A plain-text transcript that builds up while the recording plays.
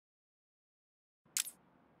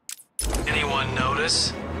one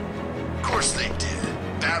notice? Of course they did.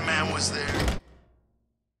 Batman was there.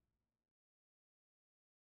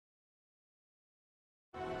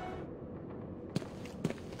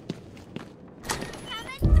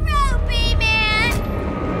 Coming through, B-Man!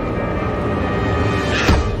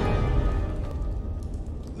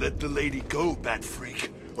 Let the lady go, Bat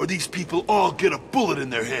Freak, or these people all get a bullet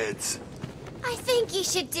in their heads. I think you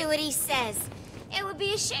should do what he says. It would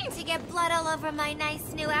be a shame to get blood all over my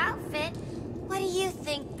nice new outfit. What do you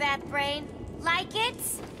think, Bat-Brain? Like it?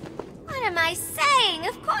 What am I saying?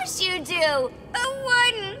 Of course you do! Who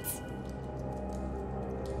wouldn't?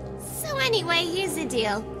 So anyway, here's the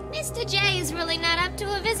deal. Mr. J is really not up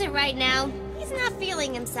to a visit right now. He's not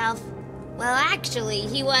feeling himself. Well, actually,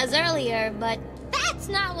 he was earlier, but that's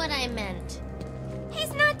not what I meant.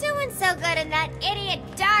 He's not doing so good, and that idiot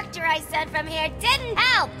doctor I sent from here didn't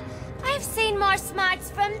help! I've seen more smarts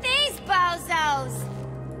from these bozos!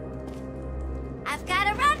 I've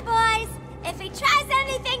gotta run, boys! If he tries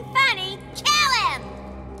anything funny, kill him!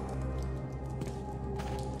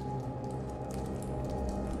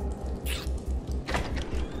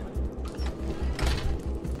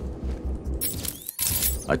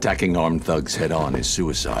 Attacking armed thugs head-on is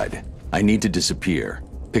suicide. I need to disappear.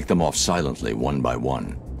 Pick them off silently, one by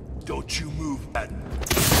one. Don't you move, Bat.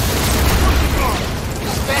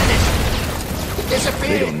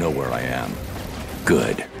 They don't know where I am.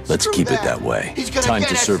 Good. Let's keep it that way. Time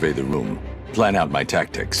to survey the room. Plan out my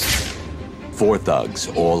tactics. 4 thugs,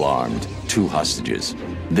 all armed, 2 hostages.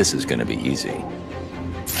 This is gonna be easy.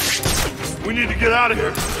 We need to get out of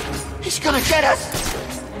here. He's gonna get us!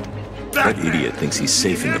 That idiot thinks he's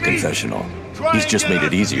safe in the confessional. He's just made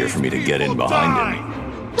it easier for me to get in behind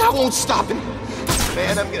him. That won't stop him!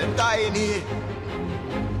 Man, I'm gonna die in here.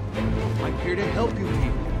 I'm here to help you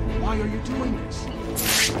people. Why are you doing this?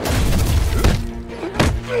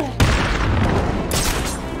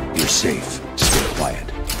 You're safe. Stay quiet.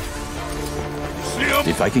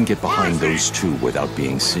 If I can get behind those 2 without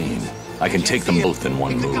being seen, I can take them both in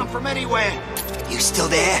one He could come move. from anywhere. You still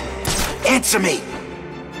there? Answer me!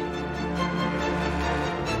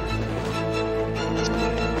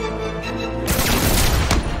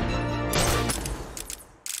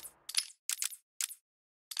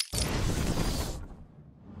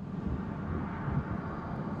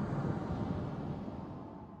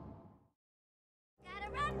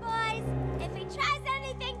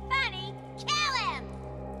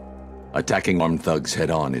 Attacking armed thugs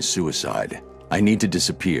head-on is suicide. I need to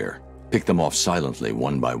disappear. Pick them off silently,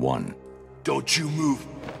 one by one. Don't you move.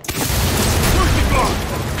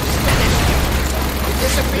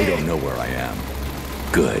 They don't know where I am.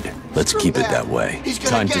 Good. Let's keep it that way.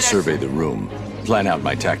 Time to survey the room. Plan out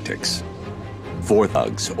my tactics. 4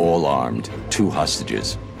 thugs, all armed, 2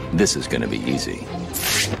 hostages. This is gonna be easy.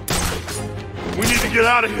 We need to get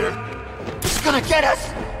out of here. He's gonna get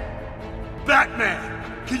us! Batman,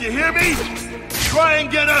 can you hear me? Try and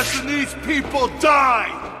get us and these people die!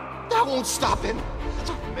 That won't stop him.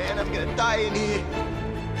 Man, I'm gonna die in here.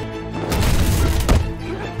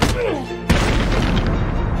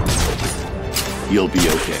 You'll be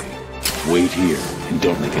okay. Wait here and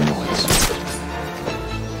don't make a noise.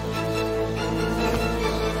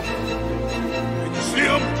 Can you see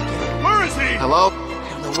him? Where is he? Hello? I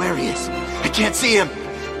don't know where he is. I can't see him.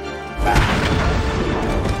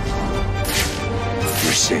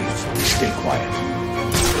 You're safe. Stay quiet.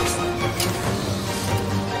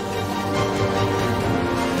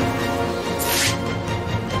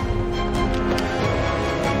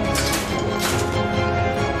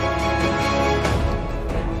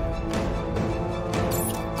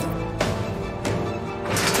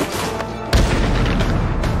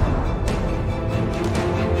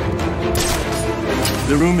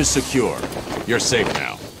 The room is secure. You're safe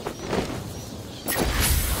now.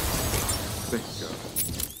 Thank God.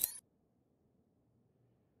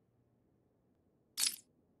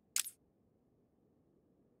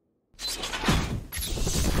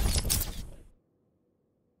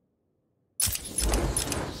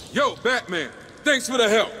 Yo, Batman! Thanks for the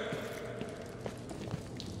help!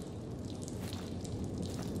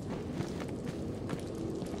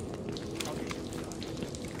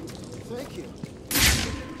 Thank you.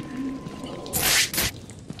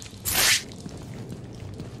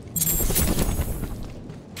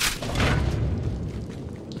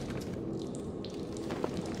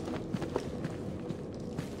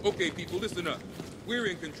 Okay, people, listen up. We're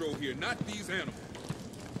in control here, not these animals.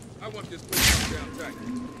 I want this place locked down tight.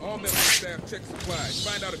 All medical staff check supplies.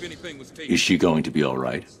 Find out if anything was taken. Is she going to be all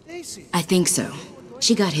right? I think so.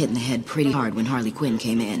 She got hit in the head pretty hard when Harley Quinn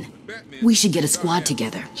came in. We should get a squad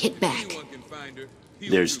together. Hit back. Anyone can find her.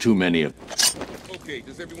 There's too many of... Okay,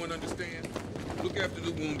 does everyone understand? Look after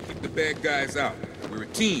the wound, keep the bad guys out. We're a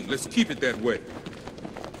team, let's keep it that way.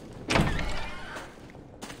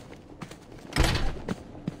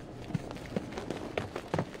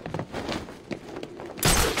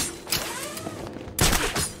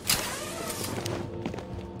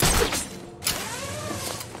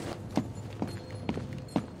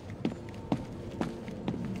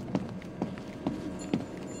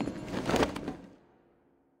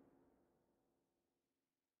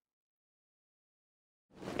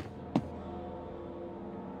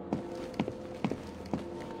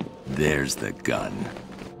 There's the gun.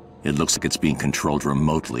 It looks like it's being controlled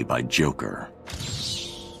remotely by Joker.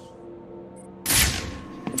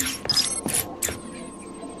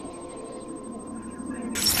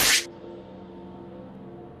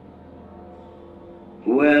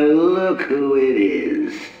 Well, look who it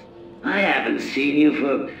is. I haven't seen you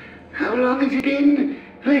for... How long has it been?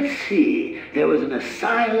 Let's see. There was an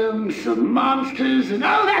asylum, some monsters, and...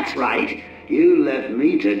 Oh, that's right! You left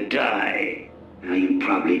me to die. Now, you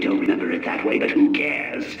probably don't remember it that way, but who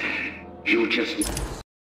cares? You just...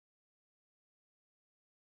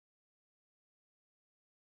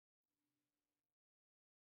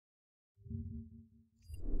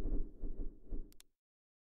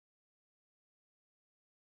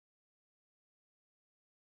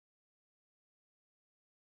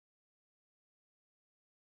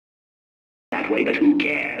 that way, but who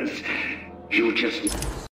cares? You just...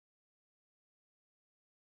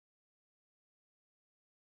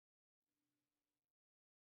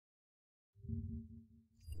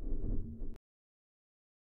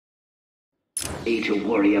 Need to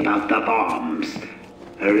worry about the bombs.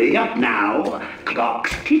 Hurry up now.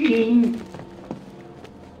 Clock's ticking.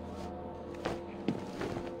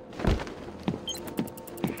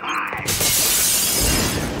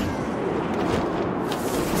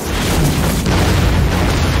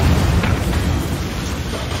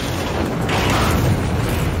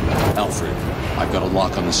 Alfred, I've got a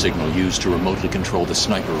lock on the signal used to remotely control the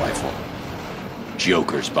sniper rifle.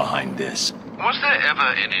 Joker's behind this. Was there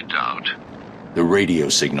ever any doubt? The radio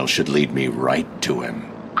signal should lead me right to him.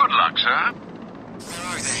 Good luck, sir. Where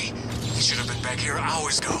are they? They should have been back here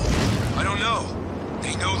hours ago. I don't know.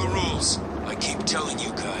 They know the rules. I keep telling you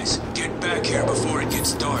guys, get back here before it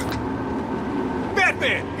gets dark.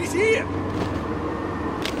 Batman! He's here!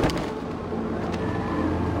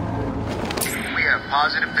 We have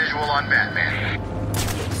positive visual on Batman.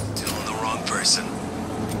 Telling the wrong person.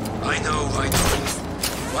 I know.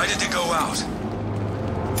 Why did they go out?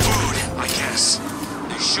 Food, I guess.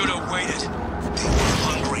 They should have waited. They were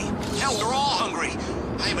hungry. Hell, they're all hungry.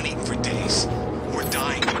 I haven't eaten for days. We're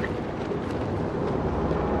dying.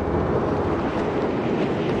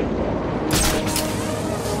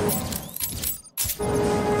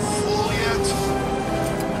 Full yet?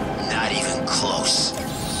 Not even close.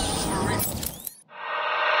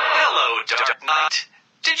 Hello, Dark Knight.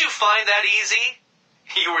 Did you find that easy?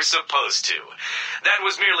 You were supposed to. That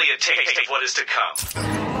was merely a taste of what is to come.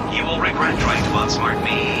 You will regret trying to outsmart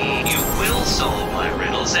me. You will solve my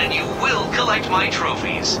riddles, and you will collect my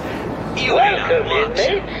trophies. You may not want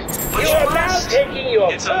to, but you are now must. taking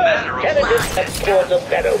your It's a matter of tentative fact. step towards a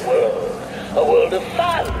better world. A world of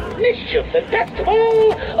fun, mischief, and best of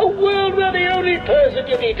all, a world where the only person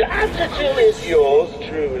you need to answer to is yours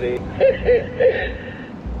truly.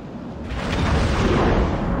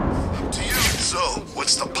 So,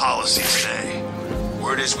 what's the policy today?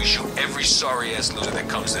 Word is we shoot every sorry-ass loser that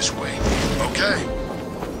comes this way. Okay.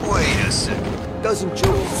 Wait a second. Doesn't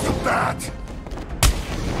Joe... It's the bat!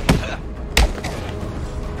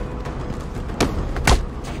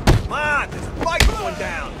 Come on, there's a fight going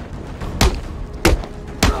down!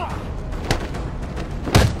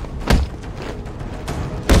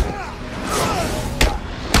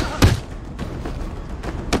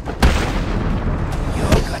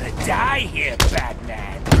 You're gonna die here,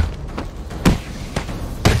 Batman!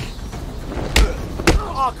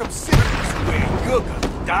 Arkham City is where you're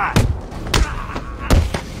gonna die!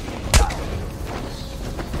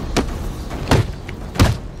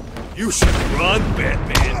 You should run,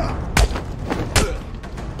 Batman!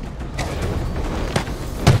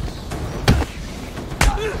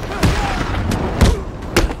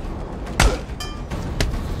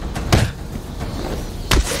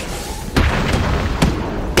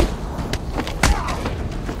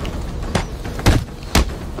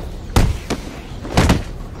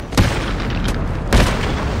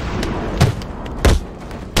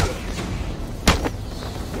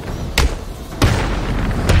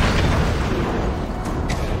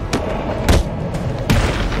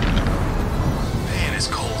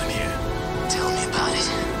 Tell me about it.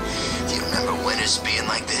 Do you remember winters being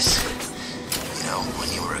like this? You know,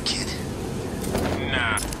 when you were a kid?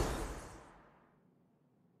 Nah.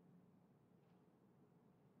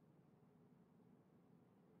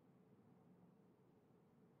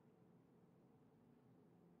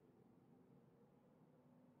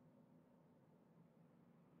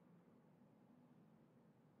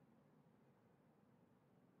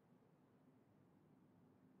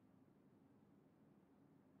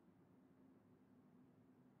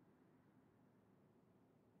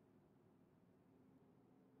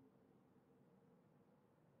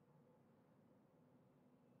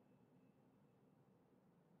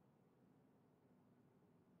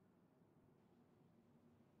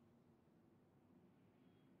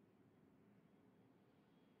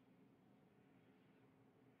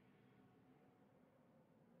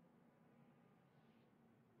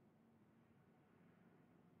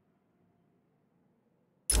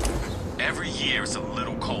 Every year it's a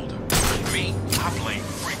little colder. Me, I blame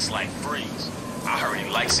freaks like Freeze. I heard he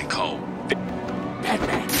likes it cold.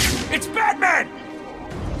 Batman! It's Batman!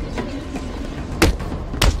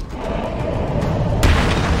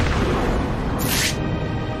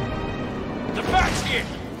 The Bat's here!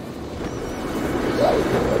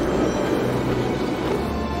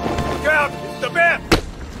 Look out! It's the Bat!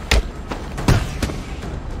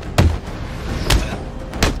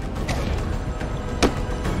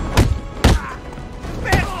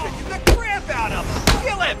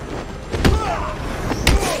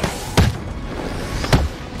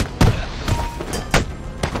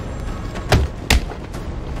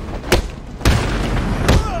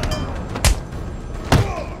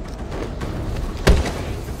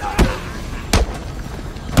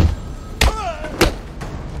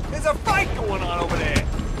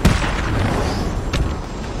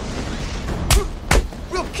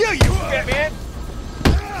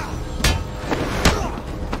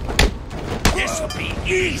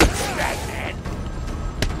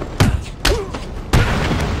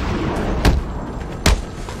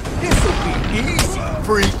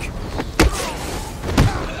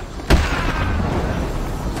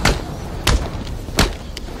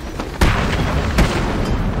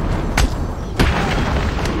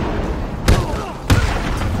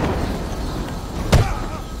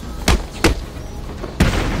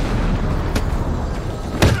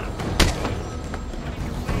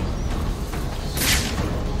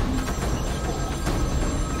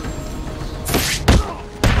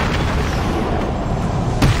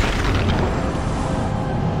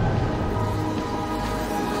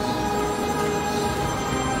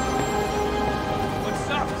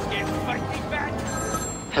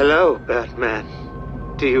 Hello, Batman.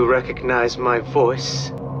 Do you recognize my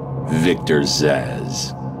voice? Victor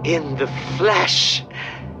Zsasz. In the flesh!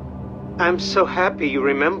 I'm so happy you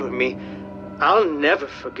remember me. I'll never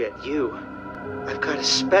forget you. I've got a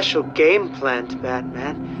special game planned,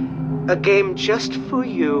 Batman. A game just for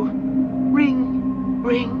you. Ring,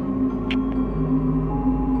 ring.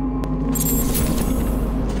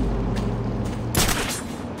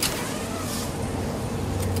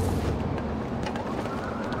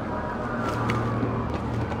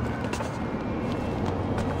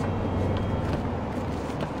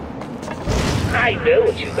 I know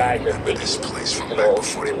what you guys are thinking. This place from back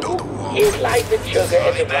before they built the wall. Is life and sugar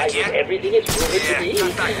and rice and everything is rumored to be?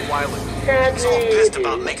 Got back a while ago. Sadly, He's all pissed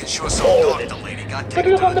about making sure some dog the lady got but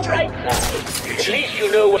taken look to on the the bright side. At least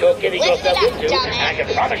you know what you're getting yourself into. I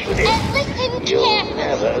can promise you this. And listen You'll carefully.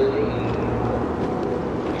 never leave.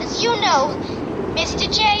 As you know, Mr.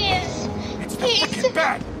 J is... It's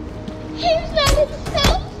bad. He's not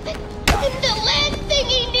himself. And the last thing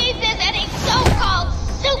he needs is any so-called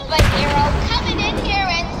superhero coming in here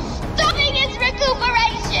and stopping his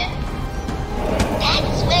recuperation.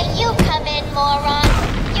 That's where you come in, moron.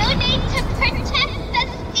 You need to protect the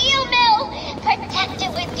steel mill. Protect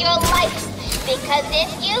it with your life. Because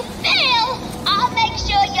if you fail, I'll make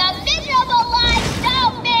sure your miserable lives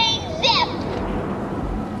don't mean zip.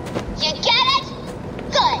 You get it?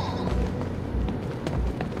 Good.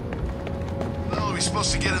 How are we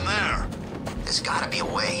supposed to get in there? There's gotta be a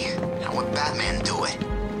way. How would Batman do it?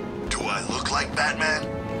 Do I look like Batman?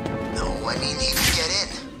 No, I mean, he could get in.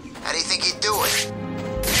 How do you think he'd do it?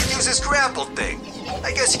 Use this grapple thing.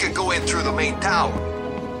 I guess you could go in through the main tower.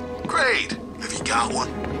 Great. Have you got one?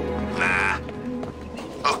 Nah.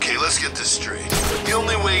 Okay, let's get this straight. The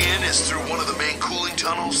only way in is through one of the main cooling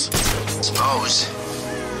tunnels? Suppose.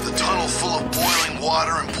 The tunnel full of boiling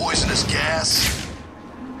water and poisonous gas?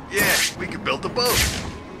 Yeah, we could build a boat.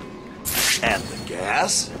 And the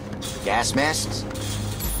gas? Gas masks?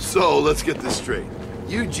 So, let's get this straight.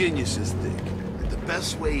 You geniuses think that the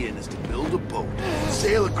best way in is to build a boat,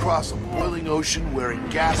 sail across a boiling ocean wearing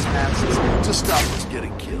gas masks to stop us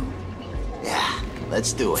getting killed. Yeah,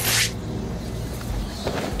 let's do it.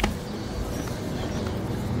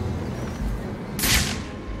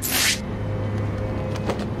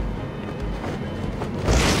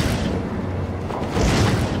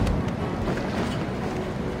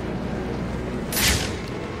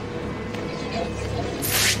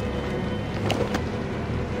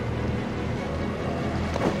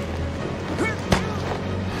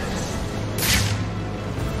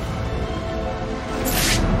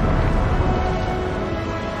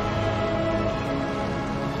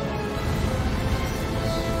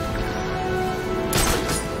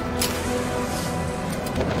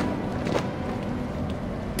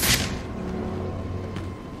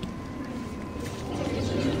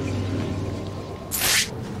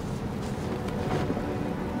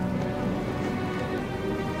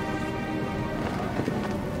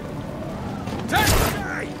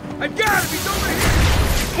 I got him! He's over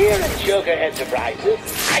here! Here at Joker Enterprises,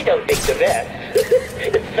 I don't think the best.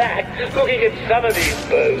 In fact, looking at some of these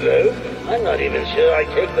bozos, I'm not even sure I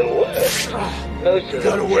take the worst. Most of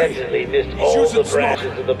them definitely missed all the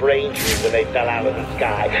branches of the brain tree when they fell out of the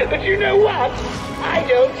sky. But you know what? I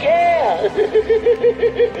don't care! Where do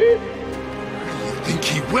you think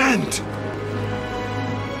he went?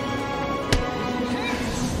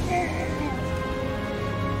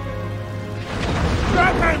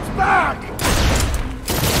 Batman's back!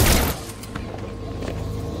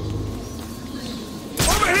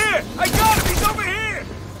 Over here! I got him! He's over here!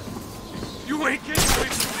 You ain't getting away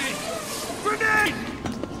from me! Grenade!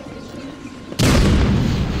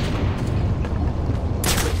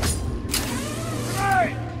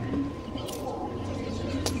 Grenade!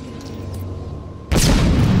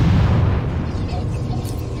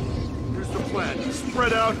 Here's the plan.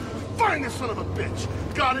 Spread out. Find this son of a bitch.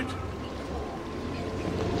 Got it?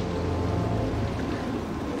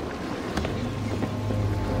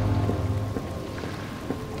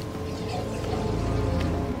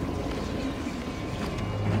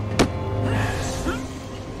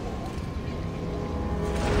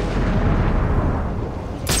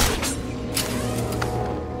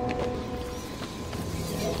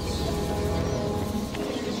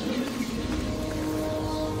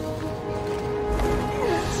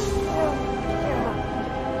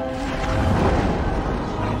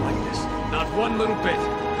 One little bit.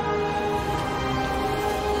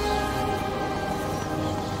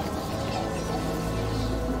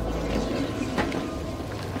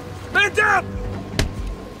 Man down!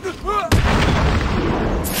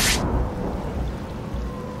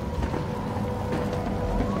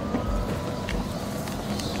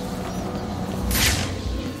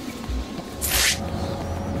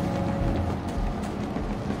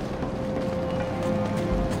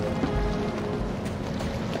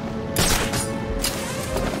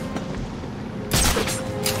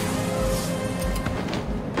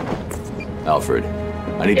 Alfred,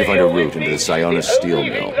 I need to find a route into the Sionis steel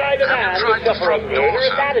mill.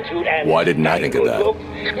 Why didn't I think of that?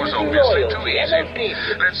 It was obviously too easy.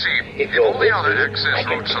 Let's see. The only other access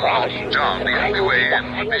routes are John. The only way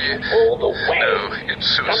in would be... No, it's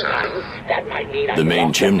suicide. The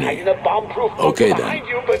main chimney. Okay, then.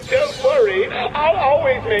 But don't worry, I'll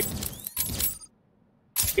always make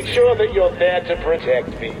sure that you're there to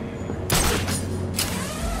protect me.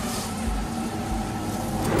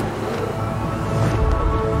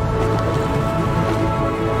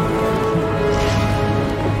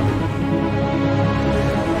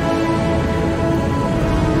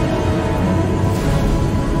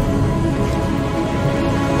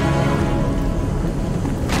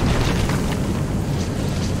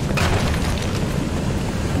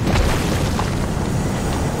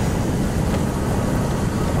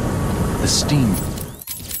 The steam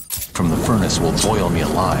from the furnace will boil me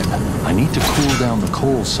alive. I need to cool down the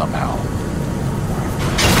coal somehow.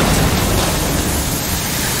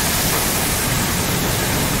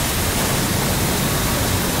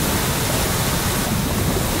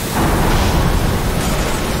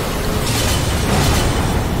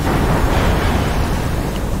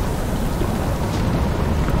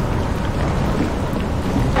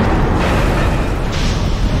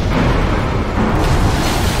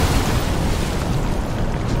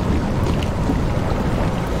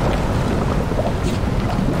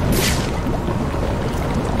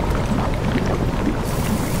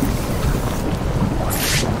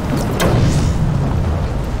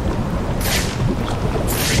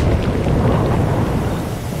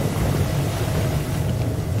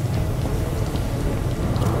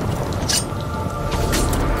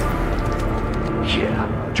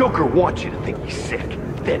 Joker wants you to think he's sick.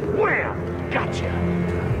 then wham! Gotcha!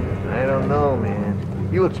 I don't know, man.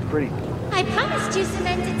 He looks pretty. I promised you some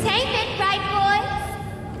entertainment, right, boys?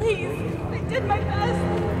 Please, I did my best.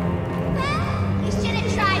 Well, you should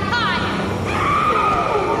have tried harder.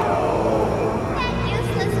 That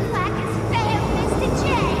useless quack has failed, Mr. J.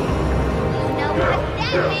 You know what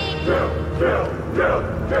that means.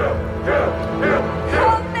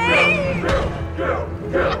 Help me! Stop!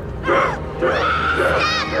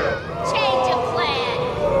 Change of plan.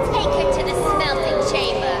 Take her to the smelting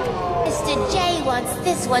chamber. Mr. J wants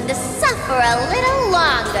this one to suffer a little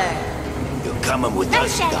longer. You're coming with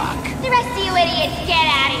us, Okay, Doc. the rest of you idiots, get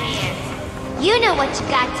out of here. You know what you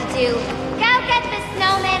got to do. Go get the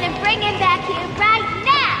snowman and bring him back here right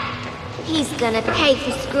now. He's gonna pay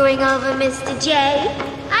for screwing over Mr. J.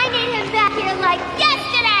 I need him back here like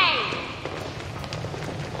yesterday.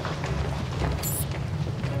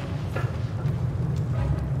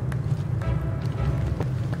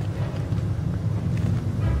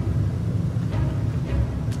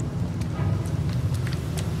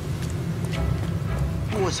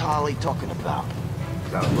 What was Harley talking about?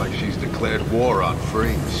 Sounds like she's declared war on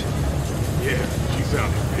Freeze. Yeah, she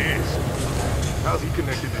sounded pissed. How's he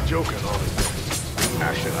connected to Joker and all this?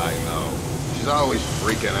 How should I know? She's always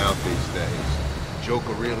freaking out these days.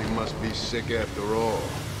 Joker really must be sick after all.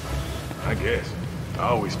 I guess. I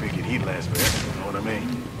always figured he'd last forever, you know what I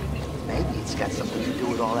mean? Maybe it's got something to do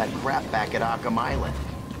with all that crap back at Arkham Island.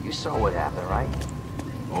 You saw what happened, right?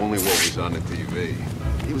 Only what was on the TV.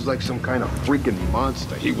 He was like some kind of freaking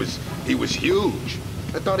monster. He was huge.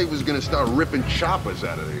 I thought he was gonna start ripping choppers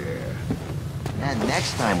out of the air. And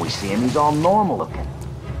next time we see him, he's all normal looking.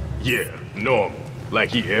 Yeah, normal. Like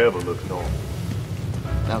he ever looked normal.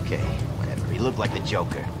 Okay, whatever. He looked like the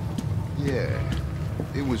Joker. Yeah,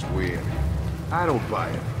 it was weird. I don't buy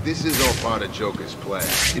it. This is all part of Joker's plan.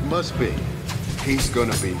 It must be. He's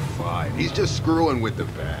gonna be fine. He's just screwing with the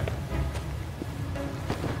bat.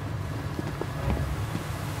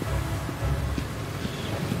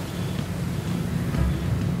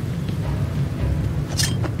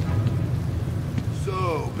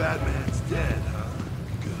 So, Batman's dead, huh?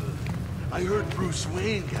 Good. I heard Bruce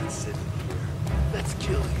Wayne got sent in here. Let's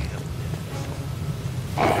kill him.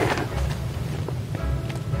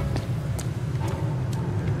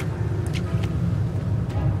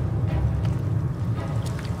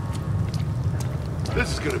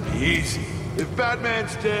 This is gonna be easy. If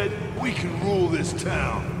Batman's dead, we can rule this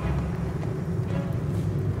town.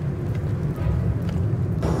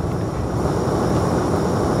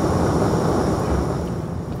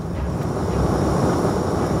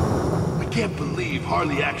 I can't believe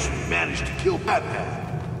Harley actually managed to kill Batman.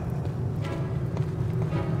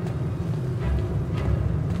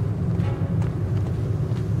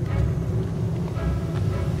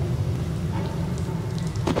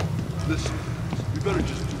 Listen, we better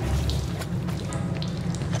just do it.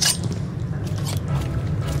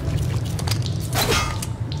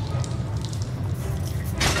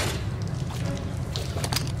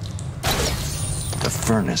 The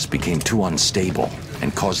furnace became too unstable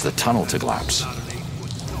and caused the tunnel to collapse.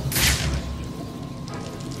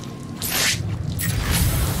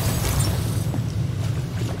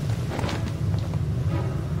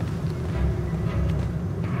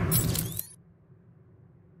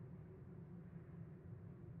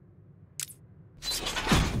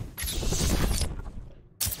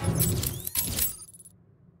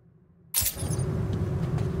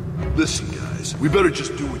 Listen, guys, we better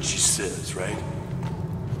just do what she says, right?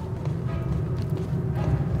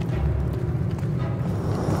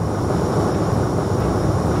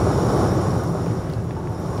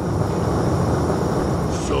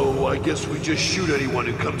 So, I guess we just shoot anyone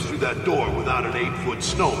who comes through that door without an 8-foot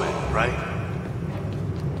snowman, right?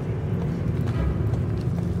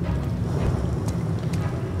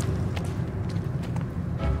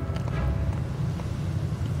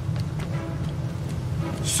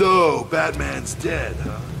 So, Batman's dead,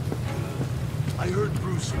 huh? I heard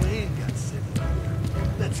Bruce Wayne got sent in here.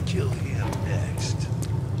 Let's kill him next.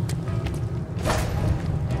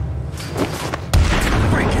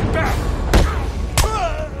 Break it back!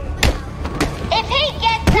 If he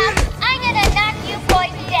gets up, I'm gonna knock you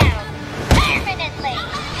boys down. Permanently.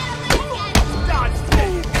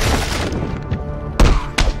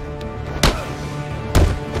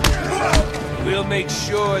 We'll make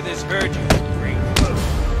sure this hurt you.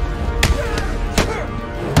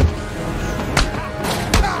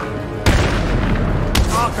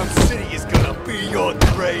 Arkham City is gonna be your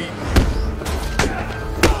grave.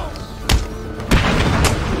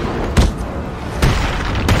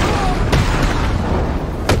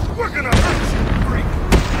 We're gonna hurt you, freak.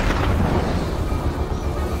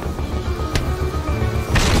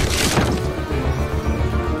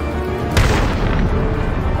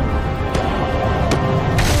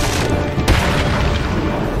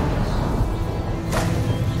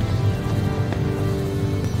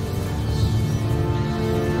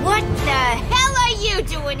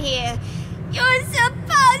 doing here? You're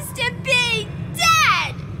supposed to be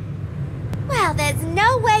dead! Well, there's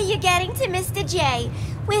no way you're getting to Mr. J.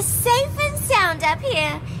 We're safe and sound up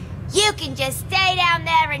here. You can just stay down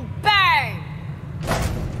there and burn!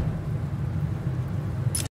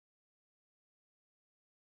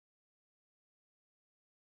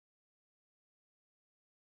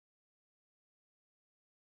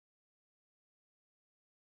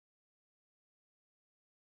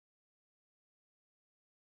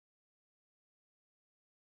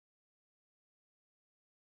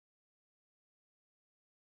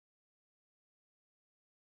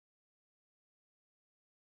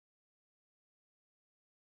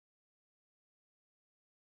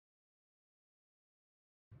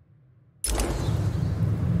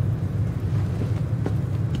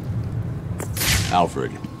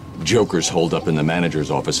 Alfred, Joker's holed up in the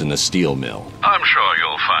manager's office in the steel mill. I'm sure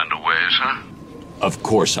you'll find a way, sir. Of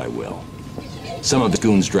course I will. Some of the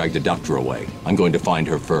goons dragged the doctor away. I'm going to find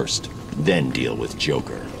her first, then deal with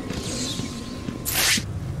Joker.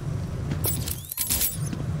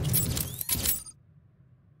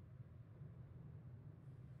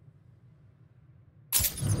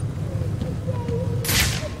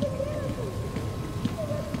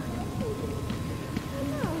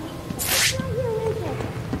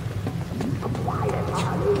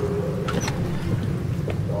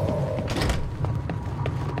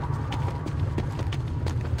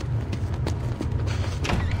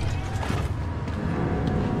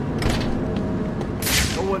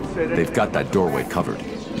 They've got that doorway covered.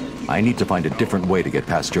 I need to find a different way to get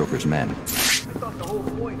past Joker's men. I thought the whole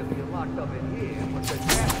point of being locked up in here was that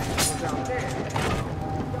Batman was out there.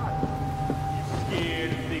 You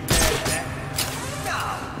scared, big bad Bat?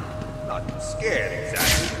 No, not scared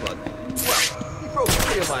exactly, but, well, he broke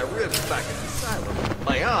 3 of my ribs back in the asylum.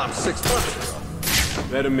 My arm 6 months ago.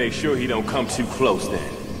 Better make sure he don't come too close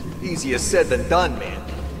then. Easier said than done, man.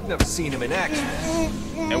 Never seen him in action.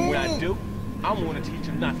 And when I do, I want to teach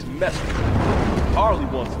him not to mess with him. Harley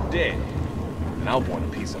wants him dead, and I want a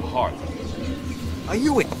piece of Harley. Are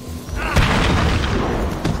you in?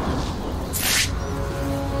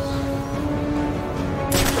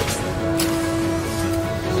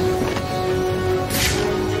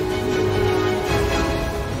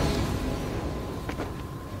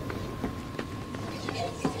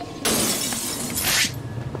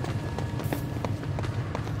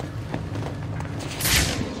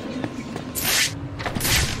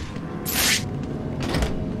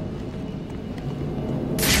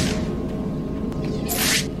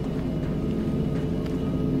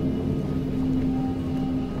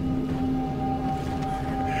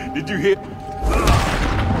 Did you hear?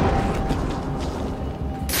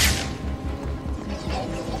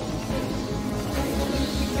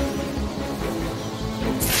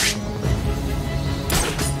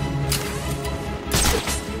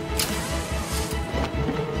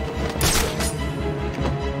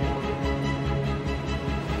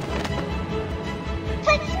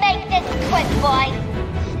 Let's make this quick, boy.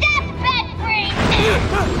 Step back, free!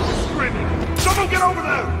 Screaming! Someone get over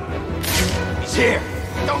there! He's here!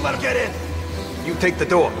 Don't let him get in! You take the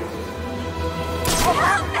door.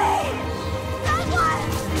 Help me!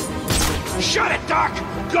 Someone! Shut it, Doc!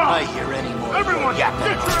 Go! I hear any more. Everyone, Yeah.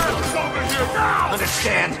 get your asses over here now!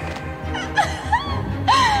 Understand?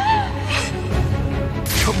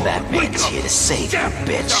 Come on, Batman's here to save you,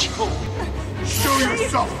 bitch. Show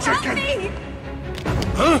yourself, chicken! Me.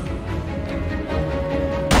 Huh?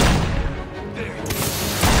 There.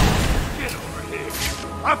 Get over here.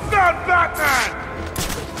 I found Batman!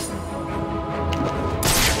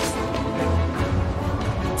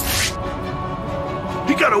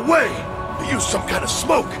 He got away! He used some kind of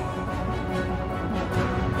smoke!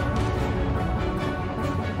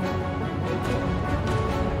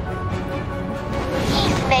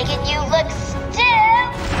 He's making you look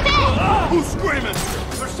stupid! Who's screaming?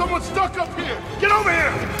 There's someone stuck up here! Get over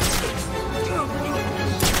here!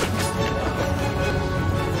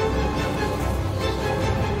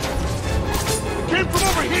 It came from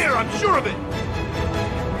over here, I'm sure of it!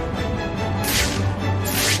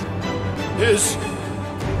 His...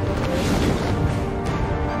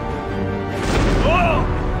 Oh!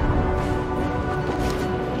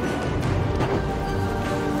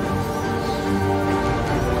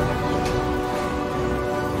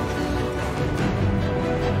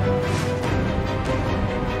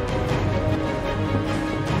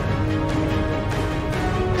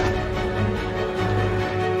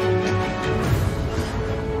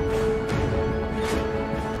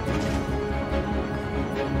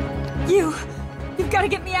 You've got to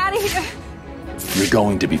get me out of here. You're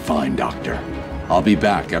going to be fine, Doctor. I'll be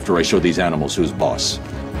back after I show these animals who's boss.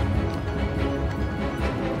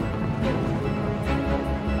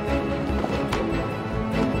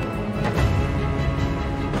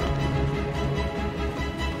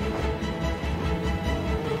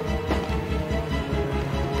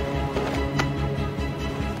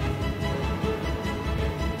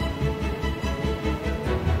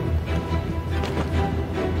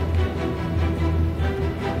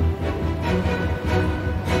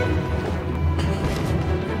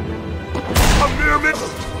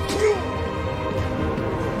 government!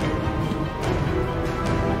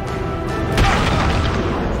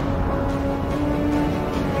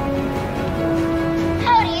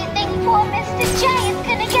 How do you think poor Mr. J is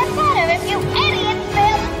gonna get better if you idiots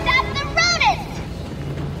fail to stop the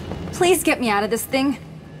rodent? Please get me out of this thing.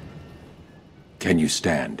 Can you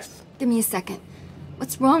stand? Give me a second.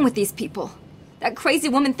 What's wrong with these people? That crazy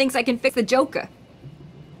woman thinks I can fix the Joker.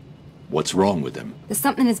 What's wrong with him? There's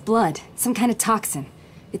something in his blood. Some kind of toxin.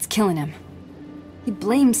 It's killing him. He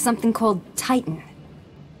blames something called Titan.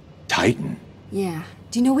 Titan? Yeah.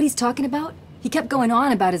 Do you know what he's talking about? He kept going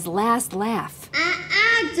on about his last laugh.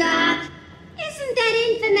 Doc. Isn't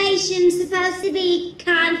that information supposed to be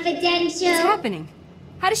confidential? What's happening?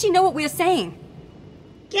 How does she know what we're saying?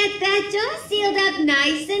 Get that door sealed up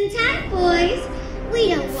nice and tight, boys. We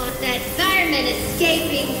don't want that vermin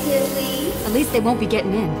escaping, do we? At least they won't be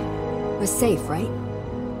getting in. We're safe, right?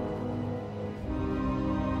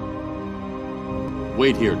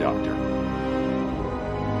 Wait here, Doctor.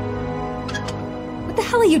 What the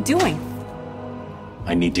hell are you doing?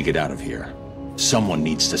 I need to get out of here. Someone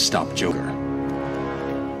needs to stop Joker.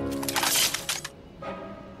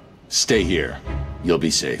 Stay here. You'll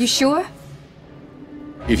be safe. You sure?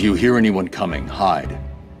 If you hear anyone coming, hide.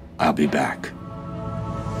 I'll be back.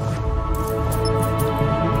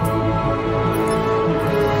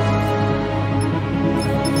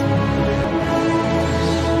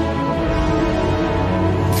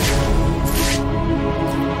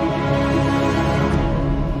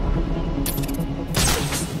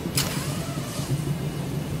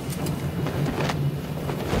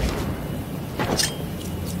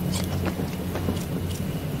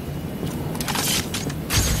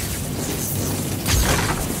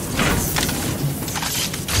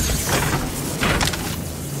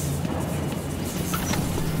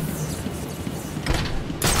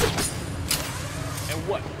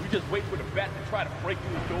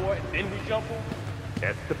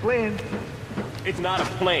 It's not a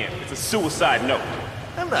plan. It's a suicide note.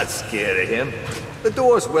 I'm not scared of him. The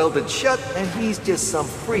door's welded shut, and he's just some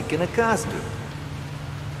freak in a costume.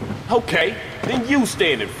 Okay, then you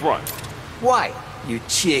stand in front. Why, you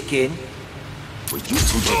chicken? For you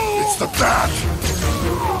two, it's the bat!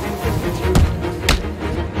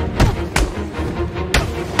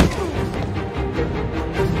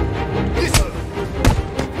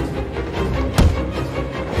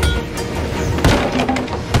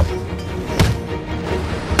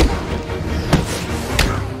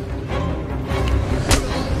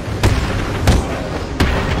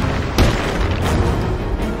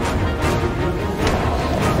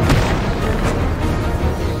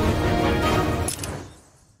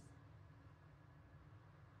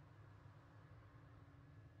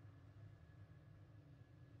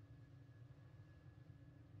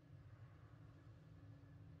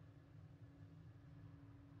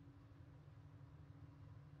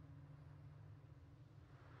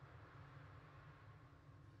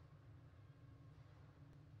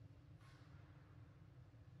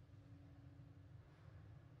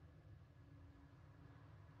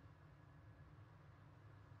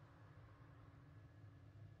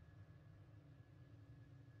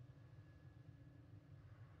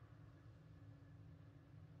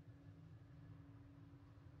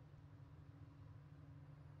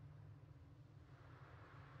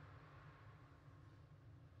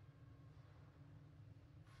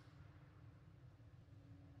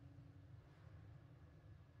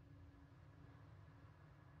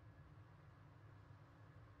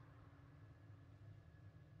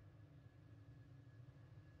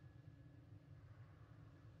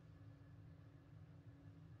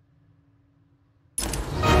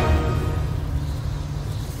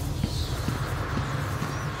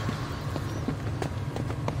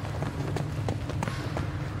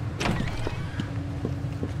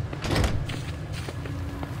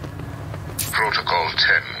 Protocol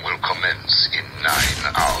 10 will commence in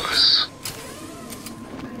 9 hours.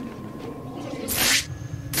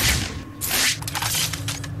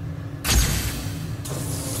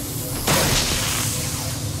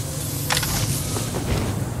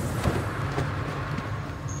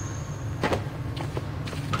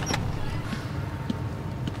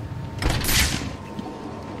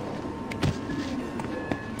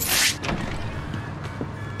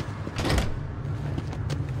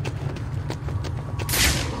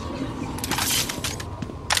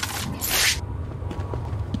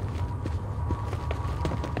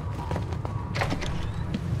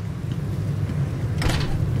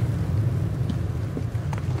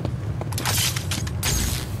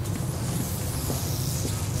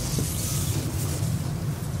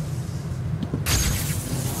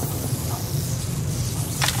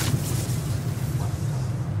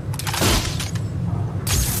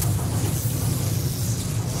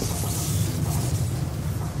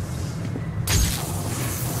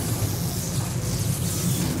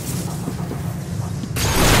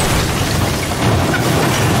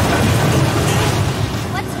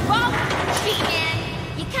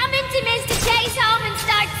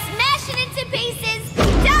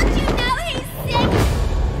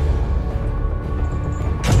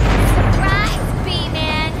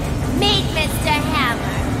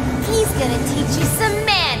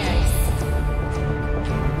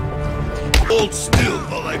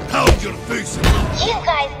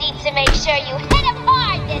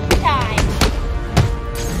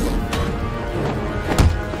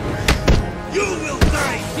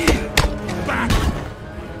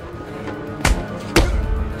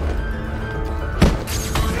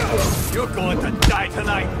 You're going to die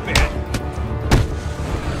tonight, Ben.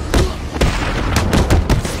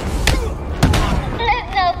 There's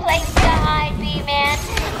no place to hide, B-Man.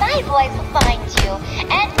 My boys will find you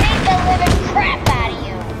and beat the living crap out of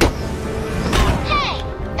you. Hey,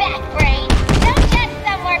 backbrain, don't you have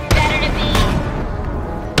somewhere better to be?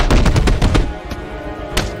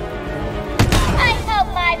 I hope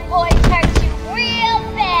my boys hurt you real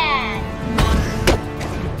bad.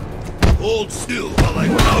 Hold still while I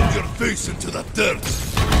pound your face into the dirt.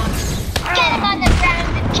 Get him on the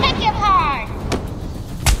ground and kick him hard.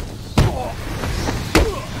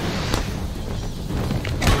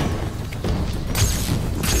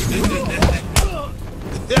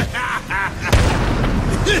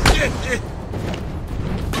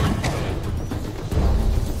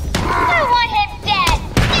 I want him dead.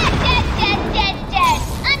 Dead.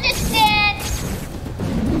 Understand?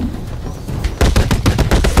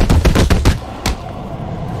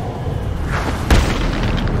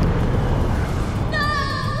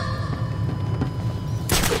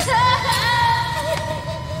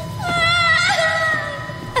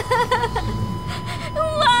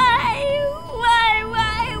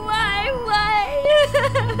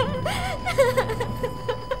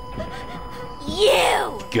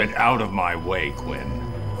 You! Get out of my way,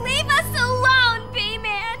 Quinn. Leave us alone,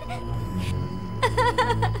 B-Man!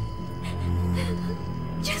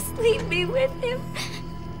 Just leave me with him.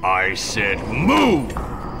 I said move!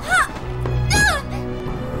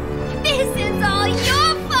 This is all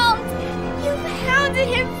your fault! You've hounded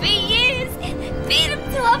him for years, beat him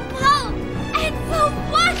to a pulp, and for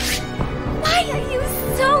what? Why are you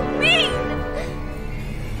so mean?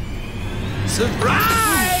 Surprise!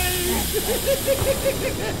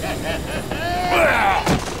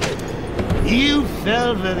 You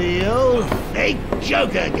fell for the old fake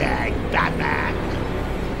Joker gag, Batman.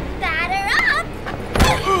 Batter up!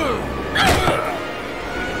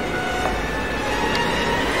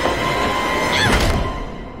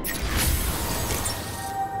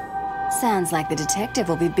 Sounds like the detective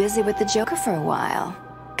will be busy with the Joker for a while.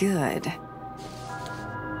 Good.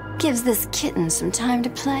 Gives this kitten some time to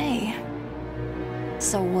play.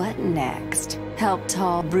 So what next? Help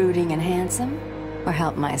tall, brooding, and handsome? Or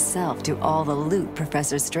help myself do all the loot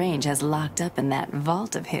Professor Strange has locked up in that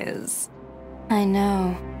vault of his? I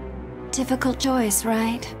know. Difficult choice,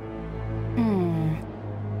 right?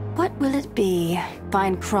 What will it be?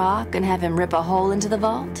 Find Croc and have him rip a hole into the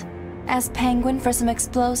vault? Ask Penguin for some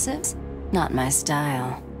explosives? Not my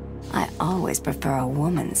style. I always prefer a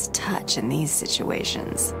woman's touch in these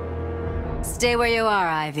situations. Stay where you are,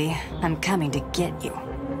 Ivy. I'm coming to get you.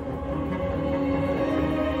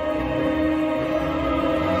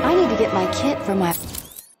 I need to get my kit for my...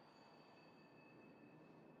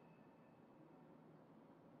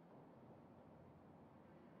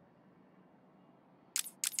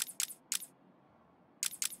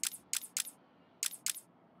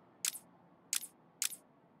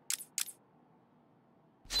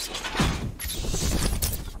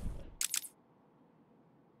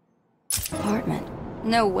 apartment.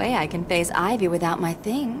 No way I can face Ivy without my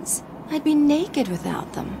things. I'd be naked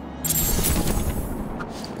without them.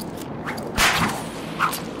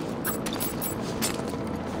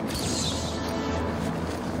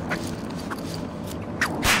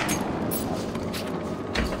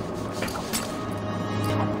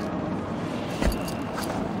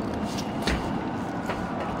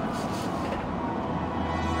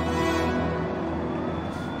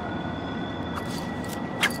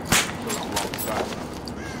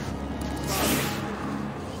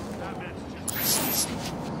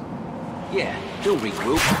 Yeah, he'll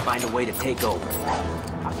regroup and find a way to take over.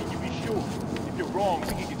 How can you be sure? If you're wrong, we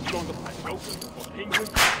can get strung up by Joker, or Penguin,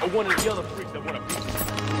 or one of the other freaks that want to beat you.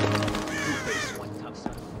 Two-Face one tough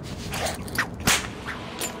son.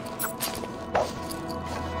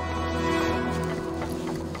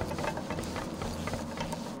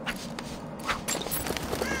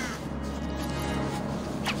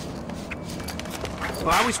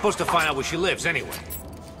 Well, how are we supposed to find out where she lives, anyway?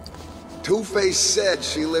 Two-Face said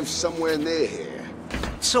she lives somewhere near here.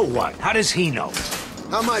 So what? How does he know?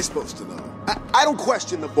 How am I supposed to know? I don't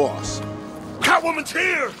question the boss. Catwoman's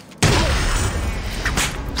here!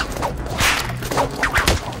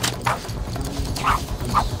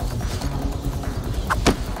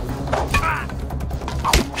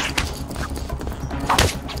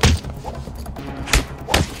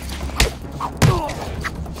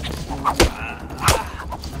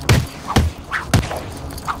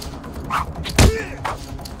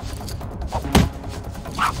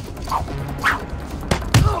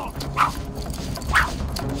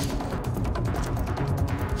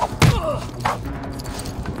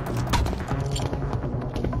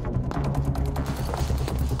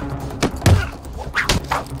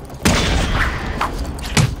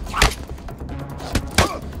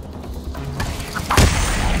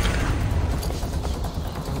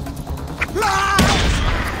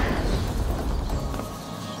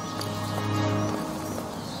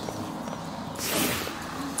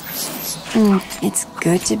 It's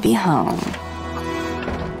good to be home.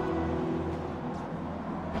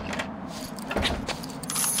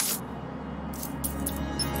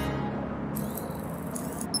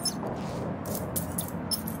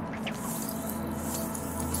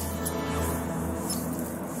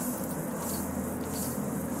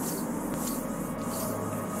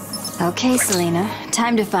 Okay, Selena,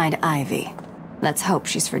 time to find Ivy. Let's hope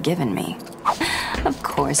she's forgiven me. Of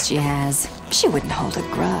course she has. She wouldn't hold a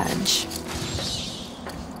grudge.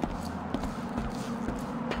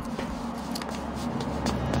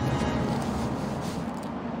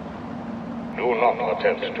 Do not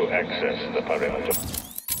attempt to access the perimeter.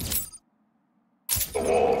 The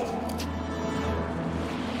wall.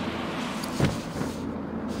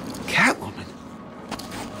 Catwoman?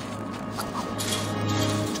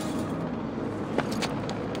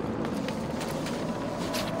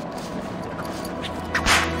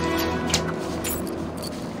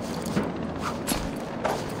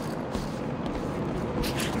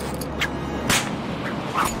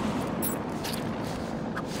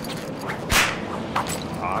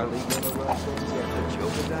 Harley gonna run things after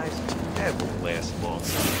Joker dies? That won't last long.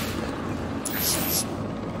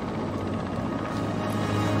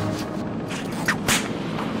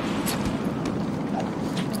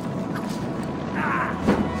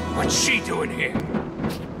 What's she doing here?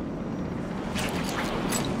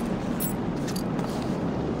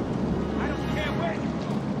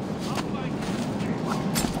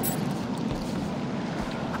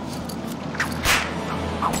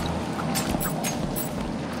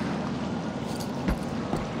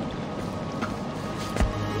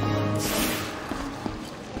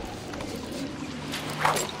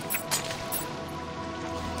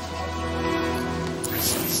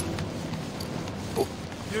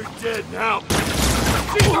 You're dead now.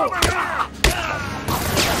 She's over here!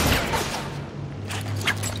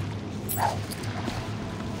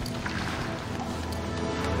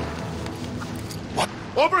 What?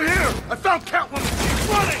 Over here! I found Catwoman! She's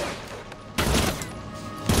running!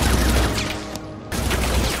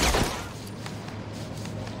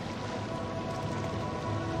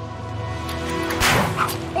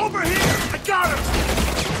 Over here! I got her!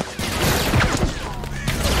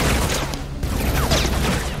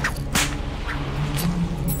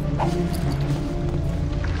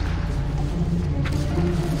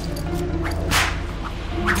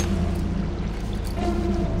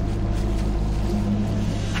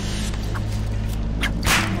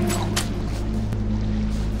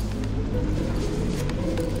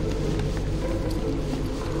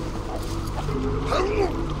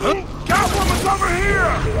 Catwoman's over here!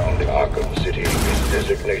 Around Arkham City is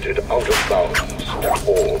designated out of bounds for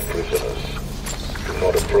all prisoners. Do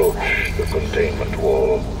not approach the containment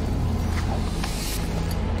wall.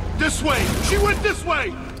 This way! She went this way!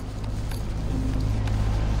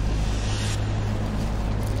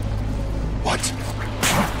 What?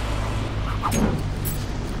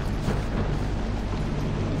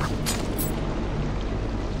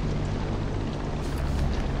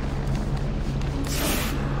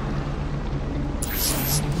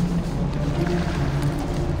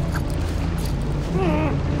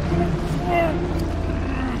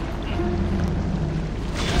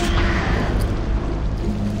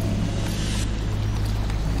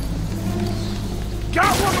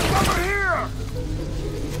 Catwoman's over here!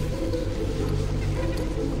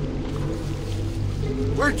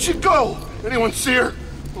 Where'd she go? Anyone see her?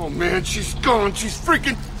 Oh man, she's gone. She's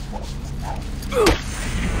freaking...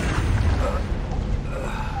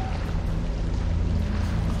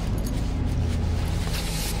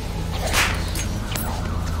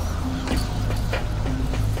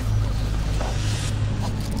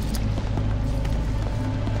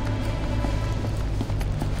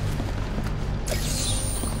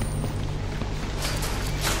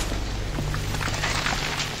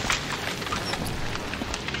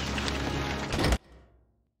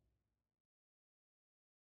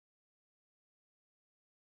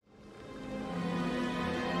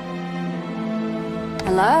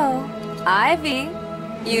 Hello? Ivy?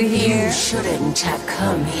 You here? You shouldn't have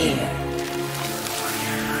come here.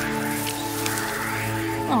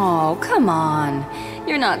 Oh, come on.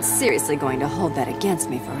 You're not seriously going to hold that against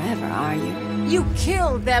me forever, are you? You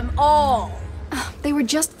killed them all! Oh, they were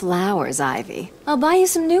just flowers, Ivy. I'll buy you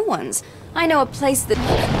some new ones. I know a place that...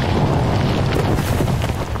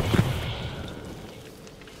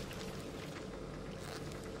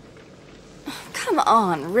 Come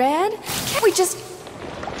on, Red. Can't we just...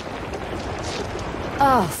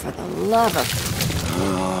 Oh, for the love of...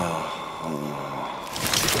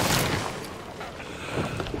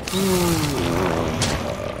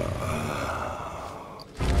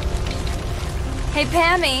 Hey,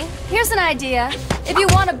 Pammy, here's an idea. If you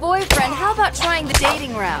want a boyfriend, how about trying the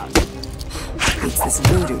dating route? It's this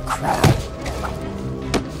voodoo crap.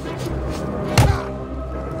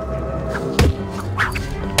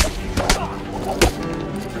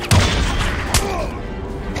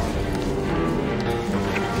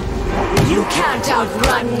 You can't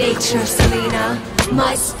outrun nature, Selena.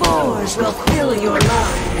 My spores will fill your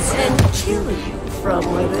lungs and kill you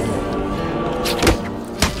from within.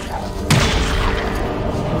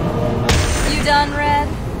 You done, Red?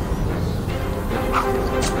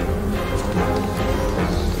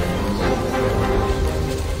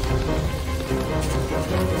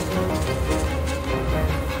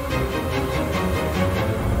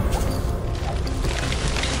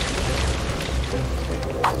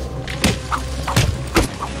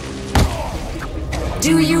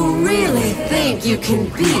 Do you really think you can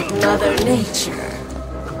beat Mother Nature?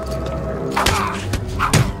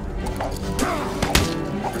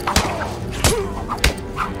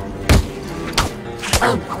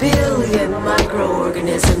 A billion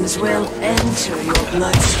microorganisms will enter your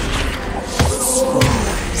bloodstream.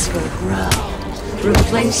 Spores will grow,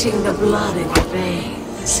 replacing the blood in your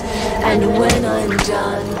veins. And when I'm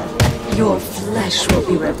done, your flesh will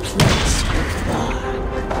be replaced with bark.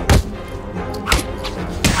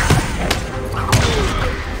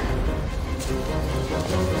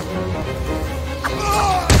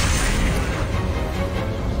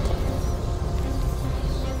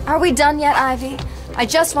 Are we done yet, Ivy? I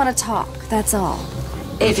just want to talk, that's all.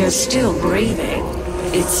 If you're still breathing,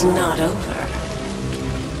 it's not over.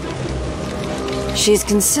 She's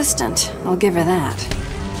consistent, I'll give her that.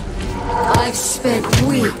 I've spent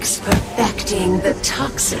weeks perfecting the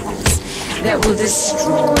toxins that will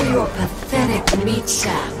destroy your pathetic meat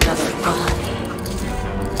sack of a body.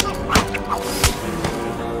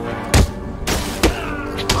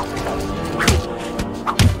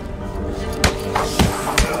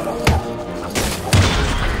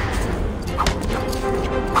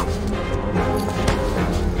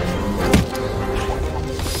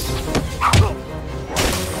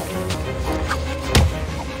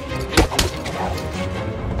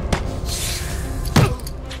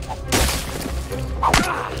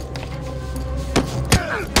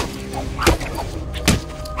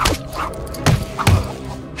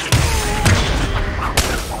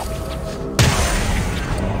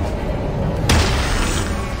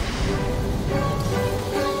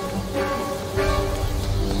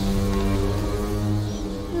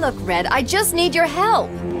 Look, Red, I just need your help.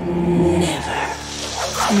 Never.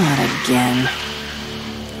 Not again.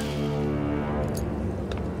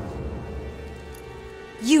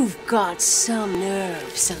 You've got some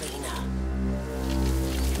nerve, Selena.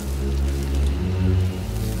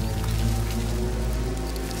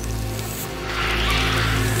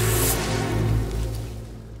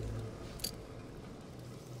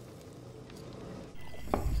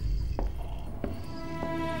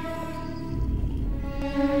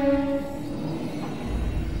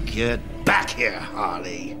 Get back here,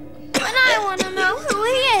 Harley. But I want to know who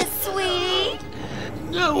he is, sweetie.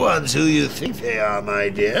 No one's who you think they are, my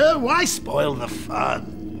dear. Why spoil the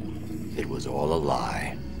fun? It was all a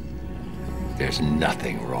lie. There's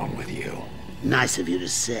nothing wrong with you. Nice of you to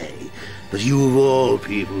say, but you of all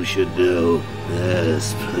people should know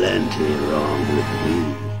there's plenty wrong with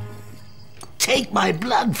me. Take my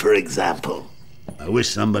blood, for example. I wish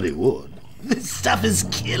somebody would. This stuff is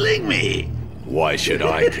killing me. Why should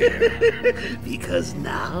I care? Because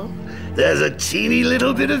now, there's a teeny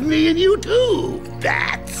little bit of me in you too,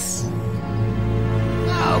 Bats.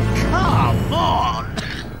 Oh, come on.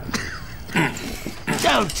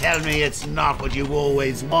 Don't tell me it's not what you've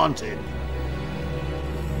always wanted.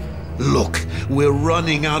 Look, we're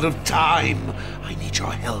running out of time. I need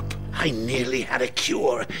your help. I nearly had a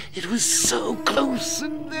cure. It was so close,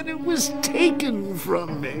 and then it was taken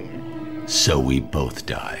from me. So we both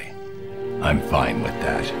die. I'm fine with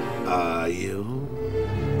that. Are you?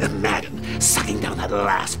 Imagine sucking down that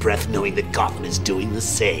last breath knowing that Gotham is doing the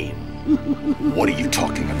same. What are you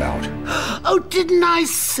talking about? Oh, didn't I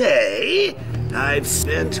say? I've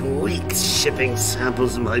spent weeks shipping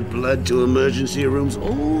samples of my blood to emergency rooms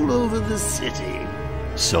all over the city.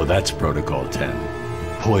 So that's Protocol 10.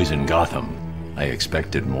 Poison Gotham. I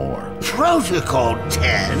expected more. Protocol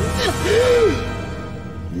 10?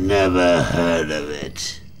 Never heard of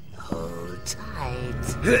it. Hold tight.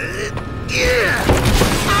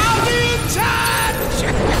 I'll be in touch!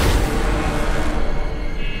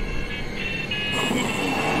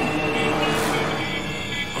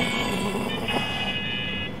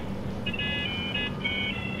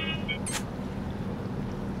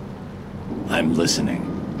 I'm listening.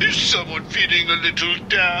 Is someone feeling a little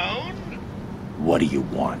down? What do you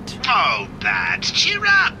want? Oh, Bat, cheer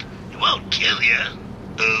up. It won't kill you.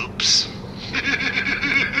 Oops.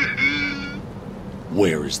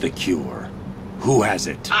 Where is the cure? Who has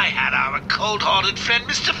it? I had our cold-hearted friend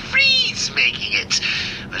Mr. Freeze making it,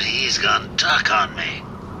 but he's gone duck on me.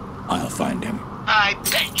 I'll find him. I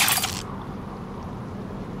bet you